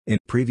In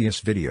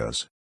previous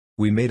videos,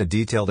 we made a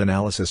detailed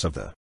analysis of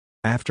the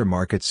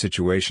aftermarket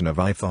situation of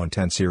iPhone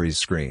X series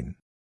screen,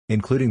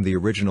 including the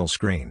original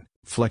screen,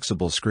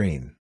 flexible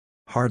screen,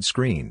 hard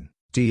screen,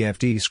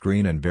 TFT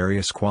screen and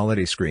various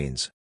quality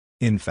screens.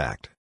 In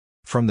fact,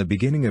 from the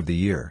beginning of the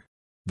year,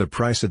 the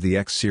price of the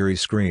X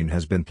series screen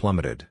has been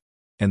plummeted,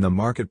 and the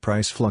market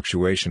price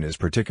fluctuation is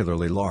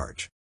particularly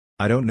large.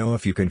 I don't know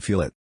if you can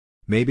feel it.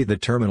 Maybe the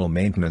terminal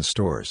maintenance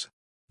stores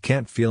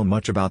can't feel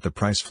much about the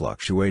price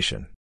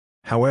fluctuation.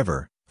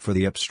 However, for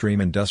the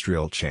upstream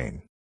industrial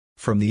chain,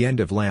 from the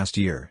end of last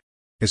year,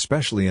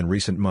 especially in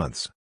recent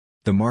months,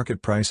 the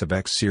market price of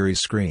X series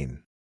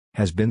screen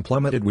has been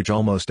plummeted, which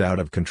almost out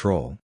of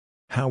control.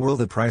 How will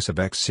the price of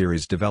X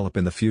series develop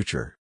in the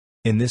future?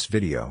 In this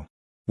video,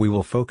 we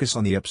will focus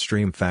on the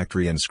upstream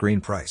factory and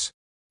screen price,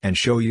 and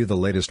show you the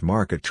latest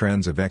market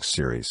trends of X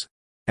series,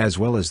 as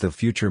well as the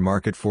future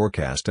market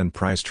forecast and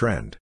price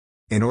trend.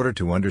 In order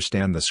to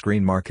understand the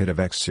screen market of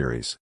X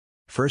series,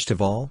 first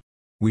of all,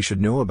 we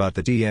should know about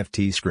the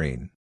TFT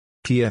screen.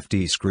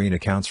 TFT screen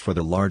accounts for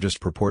the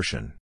largest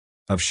proportion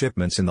of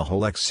shipments in the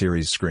whole X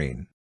series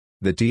screen.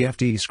 The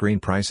TFT screen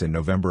price in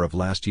November of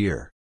last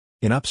year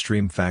in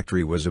upstream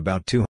factory was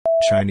about 200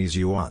 Chinese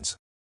yuans.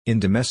 In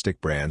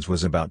domestic brands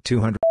was about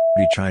 200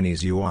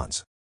 Chinese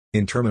yuans.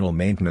 In terminal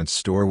maintenance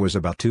store was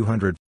about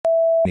 200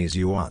 Chinese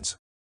yuans.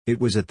 It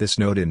was at this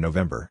note in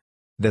November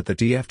that the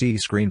TFT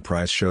screen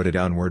price showed a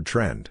downward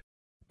trend,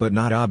 but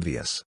not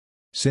obvious.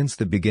 Since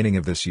the beginning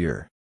of this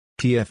year,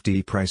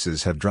 TFT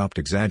prices have dropped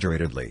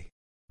exaggeratedly.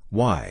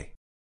 Why?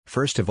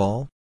 First of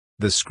all,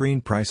 the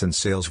screen price and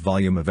sales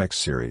volume of X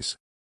series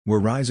were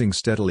rising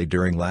steadily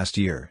during last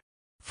year.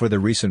 For the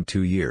recent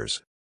 2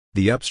 years,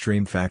 the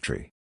upstream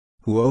factory,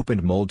 who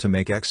opened mold to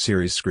make X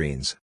series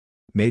screens,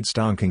 made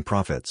stonking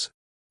profits.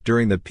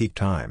 During the peak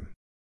time,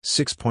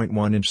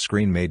 6.1-inch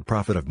screen made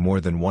profit of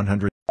more than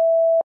 100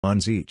 yuan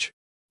each.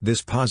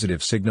 This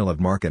positive signal of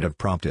market have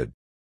prompted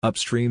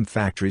upstream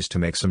factories to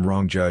make some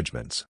wrong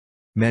judgments.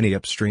 Many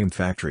upstream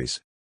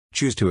factories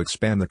choose to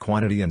expand the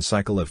quantity and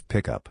cycle of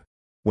pickup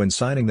when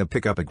signing the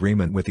pickup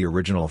agreement with the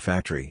original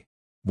factory.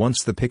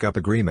 Once the pickup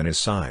agreement is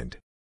signed,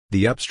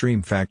 the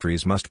upstream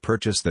factories must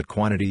purchase that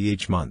quantity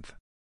each month.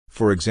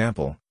 For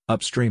example,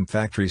 upstream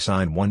factory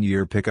sign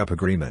 1-year pickup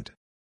agreement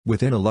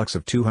within a lux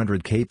of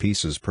 200k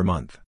pieces per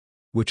month,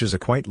 which is a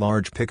quite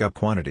large pickup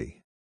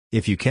quantity.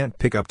 If you can't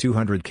pick up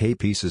 200k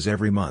pieces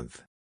every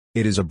month,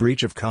 it is a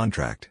breach of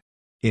contract.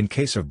 In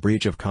case of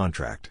breach of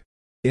contract,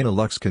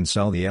 Innolux can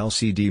sell the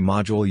LCD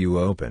module you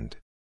opened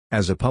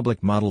as a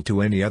public model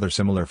to any other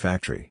similar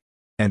factory,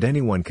 and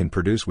anyone can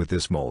produce with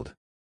this mold.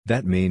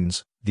 That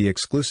means, the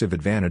exclusive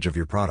advantage of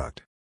your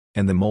product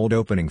and the mold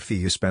opening fee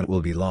you spent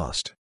will be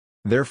lost.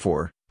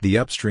 Therefore, the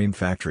upstream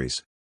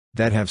factories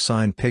that have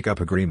signed pickup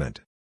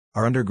agreement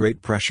are under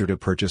great pressure to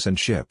purchase and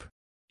ship.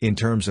 In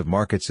terms of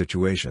market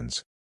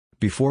situations,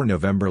 before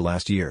November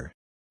last year,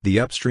 the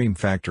upstream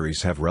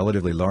factories have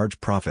relatively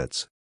large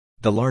profits.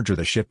 The larger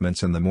the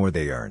shipments and the more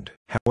they earned.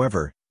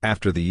 However,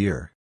 after the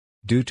year,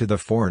 due to the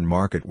foreign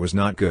market was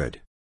not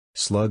good,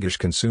 sluggish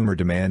consumer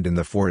demand in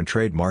the foreign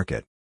trade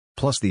market,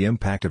 plus the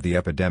impact of the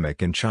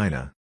epidemic in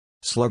China,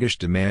 sluggish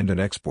demand and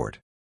export,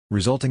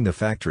 resulting the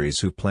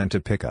factories who plan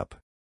to pick up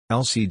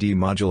LCD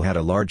module had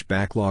a large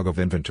backlog of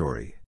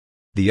inventory.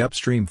 The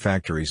upstream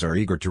factories are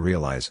eager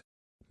to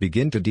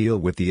begin to deal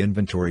with the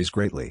inventories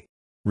greatly,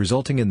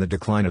 resulting in the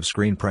decline of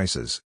screen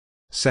prices.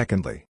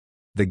 Secondly,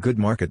 the good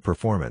market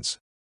performance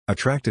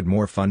attracted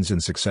more funds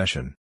in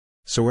succession,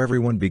 so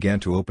everyone began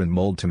to open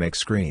mold to make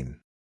screen.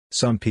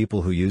 Some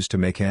people who used to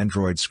make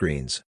Android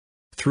screens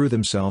threw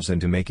themselves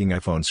into making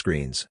iPhone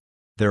screens.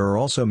 There are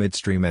also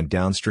midstream and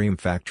downstream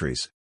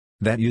factories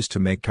that used to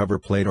make cover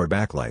plate or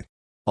backlight,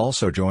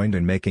 also joined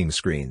in making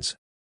screens.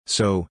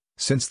 So,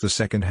 since the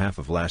second half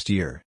of last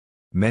year,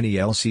 many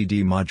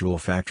LCD module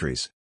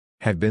factories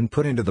have been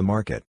put into the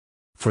market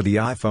for the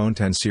iPhone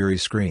X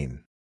series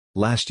screen.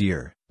 Last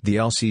year, the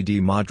LCD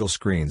module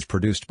screens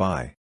produced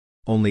by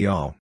only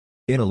all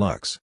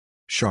Innolux,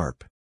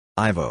 Sharp,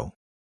 Ivo,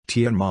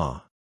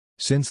 Tianma.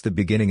 Since the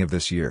beginning of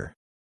this year,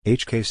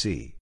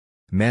 HKC,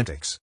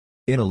 Mantix,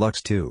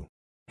 Innolux 2,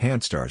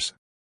 Handstars,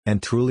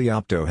 and Truly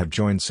Opto have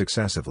joined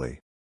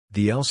successively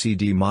the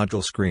LCD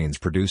module screens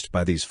produced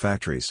by these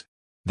factories.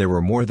 There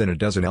were more than a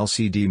dozen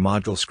LCD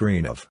module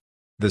screen of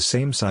the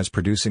same size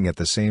producing at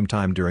the same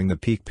time during the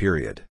peak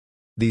period.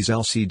 These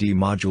LCD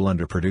module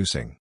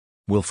underproducing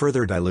will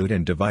further dilute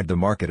and divide the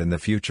market in the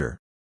future.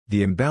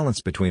 The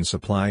imbalance between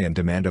supply and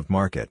demand of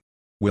market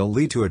will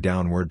lead to a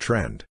downward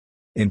trend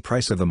in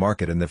price of the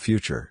market in the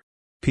future.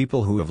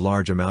 People who have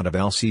large amount of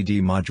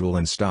LCD module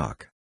in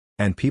stock,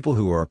 and people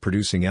who are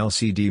producing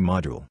LCD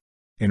module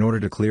in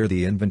order to clear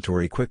the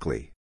inventory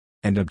quickly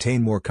and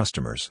obtain more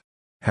customers,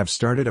 have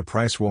started a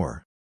price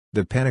war.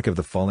 The panic of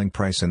the falling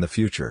price in the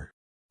future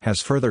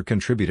has further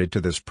contributed to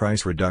this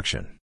price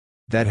reduction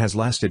that has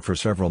lasted for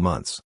several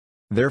months.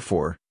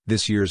 Therefore,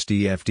 this year's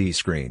TFT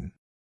screen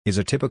is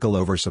a typical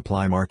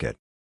oversupply market,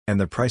 and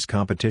the price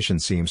competition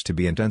seems to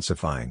be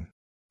intensifying.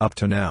 Up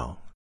to now,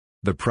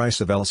 The price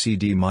of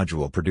LCD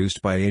module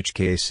produced by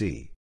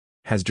HKC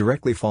has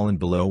directly fallen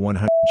below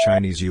 100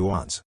 Chinese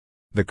yuans.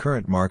 The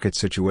current market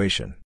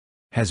situation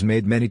has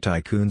made many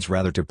tycoons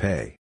rather to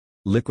pay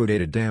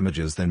liquidated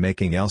damages than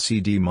making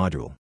LCD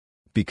module.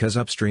 Because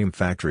upstream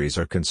factories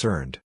are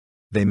concerned,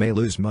 they may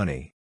lose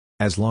money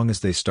as long as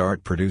they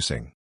start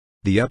producing.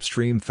 The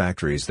upstream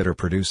factories that are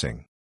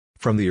producing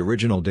from the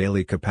original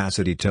daily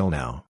capacity till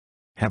now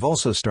have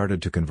also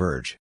started to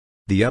converge.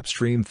 The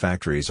upstream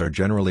factories are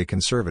generally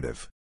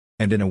conservative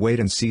and in a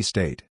wait-and-see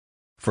state.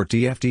 For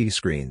TFT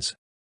screens,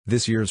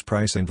 this year's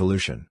price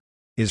evolution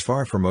is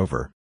far from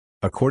over.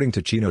 According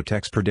to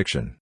Chinotech's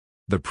prediction,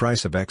 the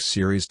price of X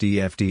series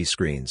TFT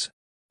screens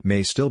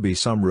may still be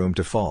some room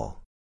to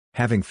fall,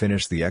 having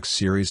finished the X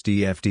series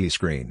TFT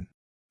screen.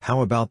 How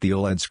about the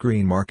OLED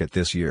screen market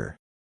this year?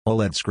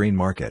 OLED screen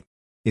market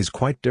is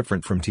quite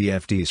different from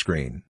TFT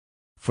screen.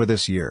 For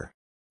this year,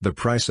 the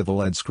price of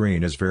OLED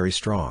screen is very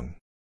strong.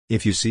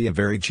 If you see a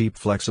very cheap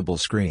flexible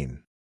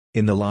screen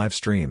in the live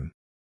stream,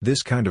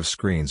 this kind of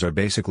screens are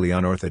basically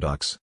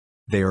unorthodox.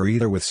 They are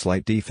either with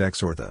slight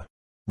defects or the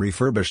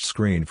refurbished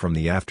screen from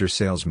the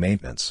after-sales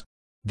maintenance.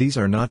 These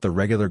are not the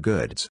regular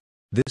goods.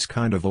 This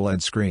kind of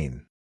OLED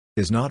screen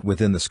is not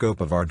within the scope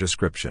of our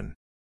description.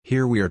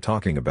 Here we are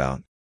talking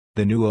about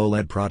the new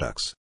OLED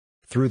products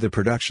through the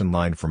production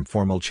line from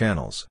formal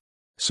channels.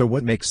 So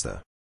what makes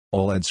the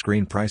OLED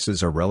screen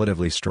prices are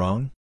relatively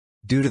strong?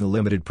 Due to the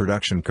limited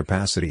production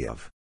capacity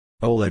of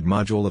OLED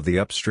module of the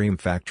upstream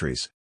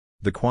factories,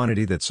 the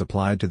quantity that's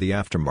supplied to the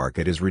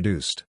aftermarket is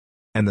reduced,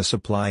 and the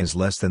supply is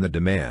less than the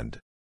demand,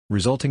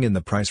 resulting in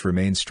the price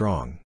remain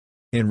strong.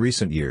 In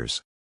recent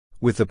years,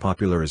 with the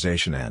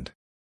popularization and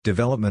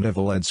development of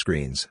OLED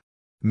screens,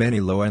 many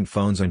low-end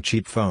phones and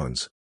cheap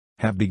phones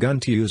have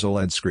begun to use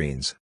OLED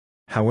screens.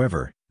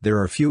 However, there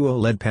are few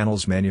OLED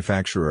panels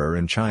manufacturer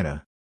in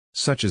China,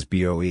 such as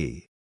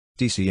BOE,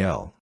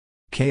 TCL,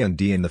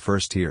 K&D in the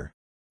first tier,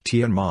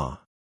 Tianma,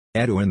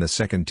 Edo in the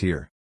second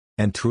tier,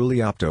 and Truly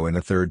Opto in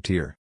the third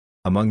tier.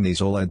 Among these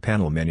OLED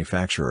panel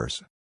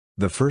manufacturers,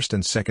 the first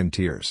and second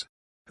tiers,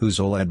 whose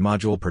OLED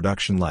module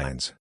production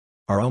lines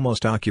are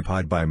almost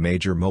occupied by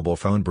major mobile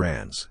phone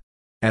brands,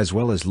 as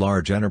well as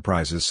large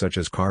enterprises such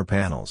as car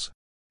panels,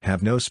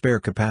 have no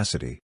spare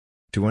capacity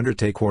to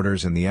undertake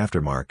orders in the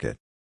aftermarket.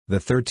 The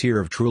third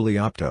tier of Truly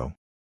Opto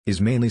is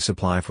mainly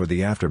supply for the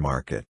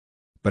aftermarket,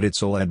 but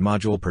its OLED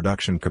module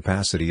production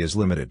capacity is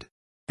limited.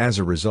 As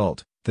a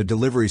result, the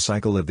delivery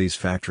cycle of these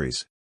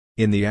factories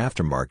in the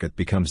aftermarket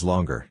becomes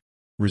longer,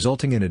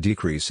 resulting in a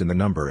decrease in the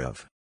number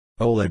of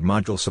OLED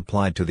modules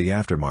supplied to the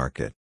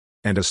aftermarket,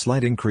 and a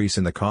slight increase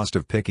in the cost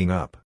of picking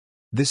up.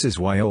 This is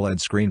why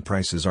OLED screen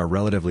prices are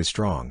relatively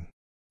strong.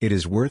 It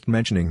is worth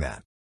mentioning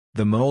that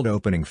the mold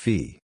opening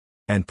fee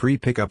and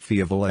pre-pickup fee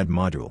of OLED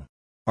module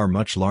are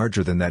much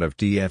larger than that of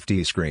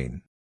TFT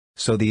screen.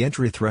 So the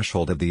entry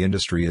threshold of the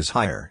industry is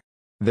higher.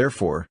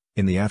 Therefore,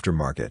 in the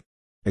aftermarket,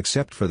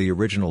 except for the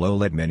original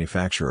OLED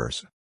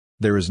manufacturers,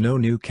 there is no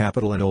new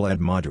capital and OLED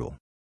module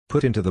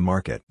put into the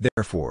market.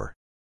 Therefore,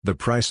 the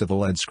price of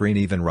OLED screen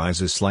even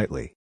rises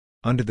slightly.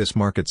 Under this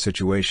market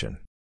situation,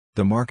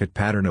 the market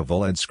pattern of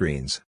OLED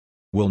screens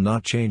will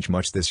not change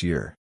much this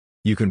year.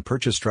 You can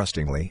purchase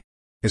trustingly,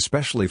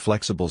 especially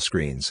flexible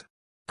screens,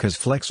 cause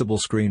flexible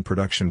screen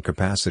production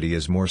capacity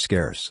is more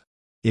scarce.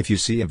 If you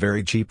see a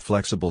very cheap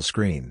flexible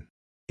screen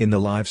in the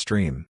live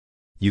stream,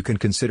 you can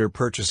consider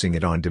purchasing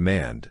it on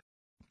demand.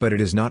 But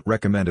it is not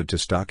recommended to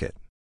stock it,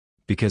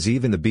 because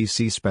even the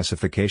BC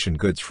specification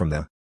goods from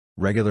the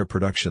regular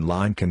production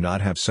line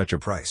cannot have such a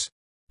price.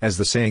 As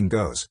the saying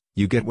goes,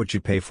 you get what you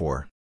pay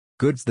for.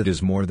 Goods that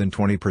is more than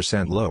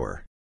 20%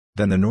 lower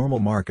than the normal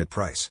market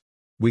price,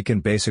 we can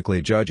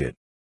basically judge it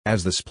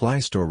as the supply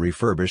store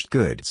refurbished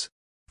goods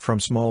from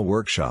small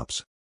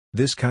workshops.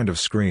 This kind of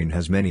screen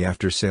has many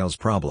after-sales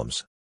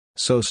problems,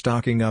 so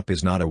stocking up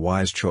is not a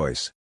wise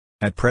choice.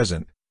 At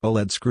present,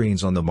 OLED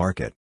screens on the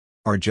market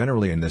are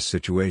generally in this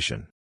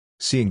situation.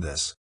 Seeing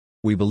this,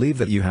 we believe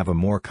that you have a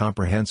more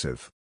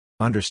comprehensive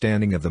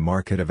understanding of the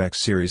market of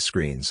X series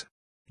screens.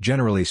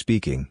 Generally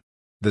speaking,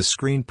 the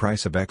screen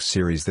price of X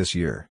series this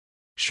year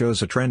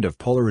shows a trend of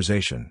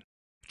polarization.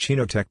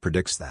 Chinotech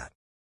predicts that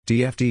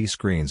TFT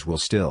screens will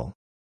still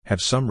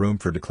have some room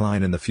for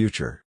decline in the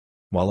future,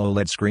 while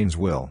OLED screens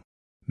will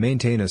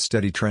maintain a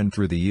steady trend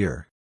through the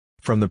year.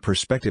 From the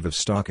perspective of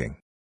stocking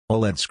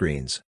OLED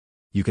screens,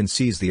 you can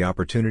seize the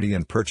opportunity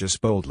and purchase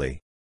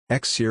boldly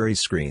X series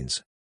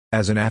screens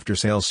as an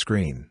after-sales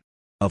screen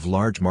of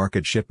large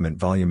market shipment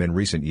volume in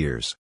recent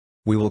years.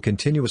 We will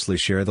continuously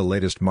share the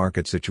latest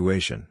market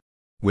situation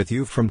with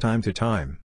you from time to time.